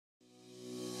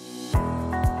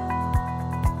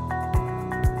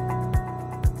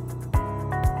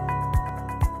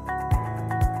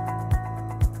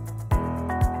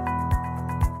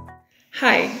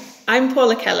Hi, I'm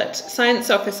Paula Kelett, Science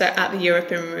Officer at the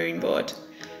European Marine Board.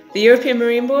 The European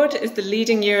Marine Board is the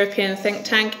leading European think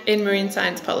tank in marine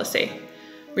science policy.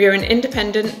 We are an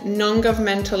independent,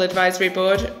 non-governmental advisory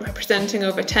board representing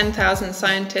over 10,000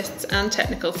 scientists and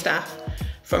technical staff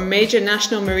from major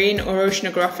national marine or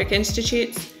oceanographic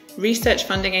institutes, research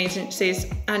funding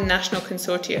agencies and national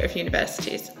consortia of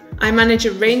universities. I manage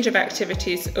a range of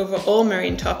activities over all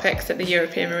marine topics at the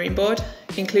European Marine Board,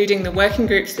 including the working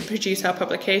groups that produce our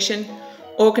publication,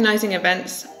 organising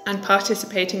events and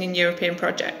participating in European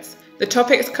projects. The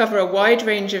topics cover a wide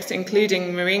range of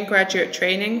including marine graduate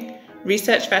training,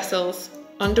 research vessels,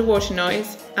 underwater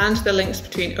noise and the links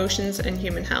between oceans and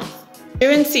human health.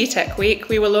 During CTEC Week,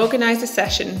 we will organise a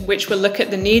session which will look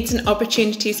at the needs and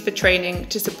opportunities for training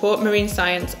to support marine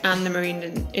science and the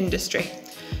marine industry.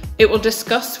 It will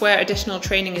discuss where additional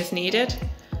training is needed,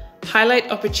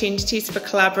 highlight opportunities for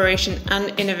collaboration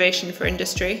and innovation for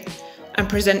industry, and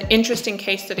present interesting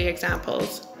case study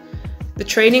examples. The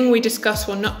training we discuss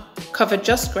will not cover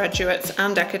just graduates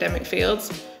and academic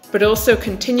fields, but also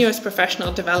continuous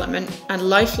professional development and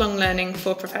lifelong learning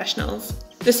for professionals.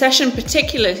 The session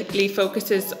particularly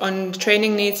focuses on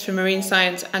training needs for marine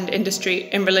science and industry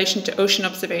in relation to ocean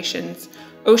observations,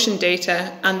 ocean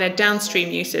data and their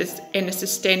downstream uses in a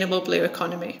sustainable blue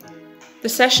economy. The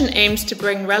session aims to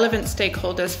bring relevant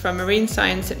stakeholders from marine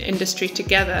science and industry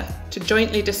together to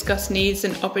jointly discuss needs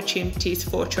and opportunities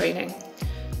for training.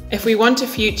 If we want a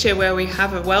future where we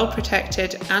have a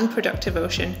well-protected and productive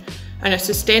ocean and a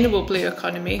sustainable blue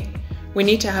economy, we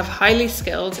need to have highly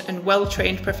skilled and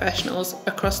well-trained professionals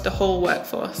across the whole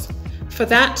workforce. For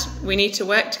that, we need to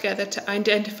work together to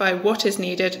identify what is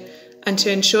needed and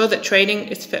to ensure that training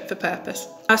is fit for purpose.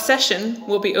 Our session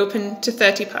will be open to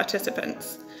 30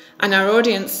 participants, and our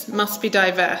audience must be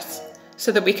diverse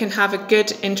so that we can have a good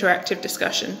interactive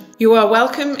discussion. You are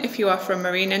welcome if you are from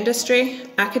marine industry,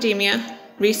 academia,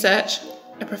 research,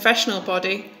 a professional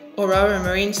body, or are a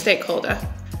marine stakeholder.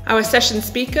 Our session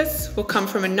speakers will come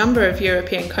from a number of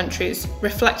European countries,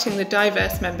 reflecting the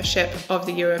diverse membership of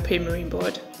the European Marine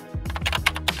Board.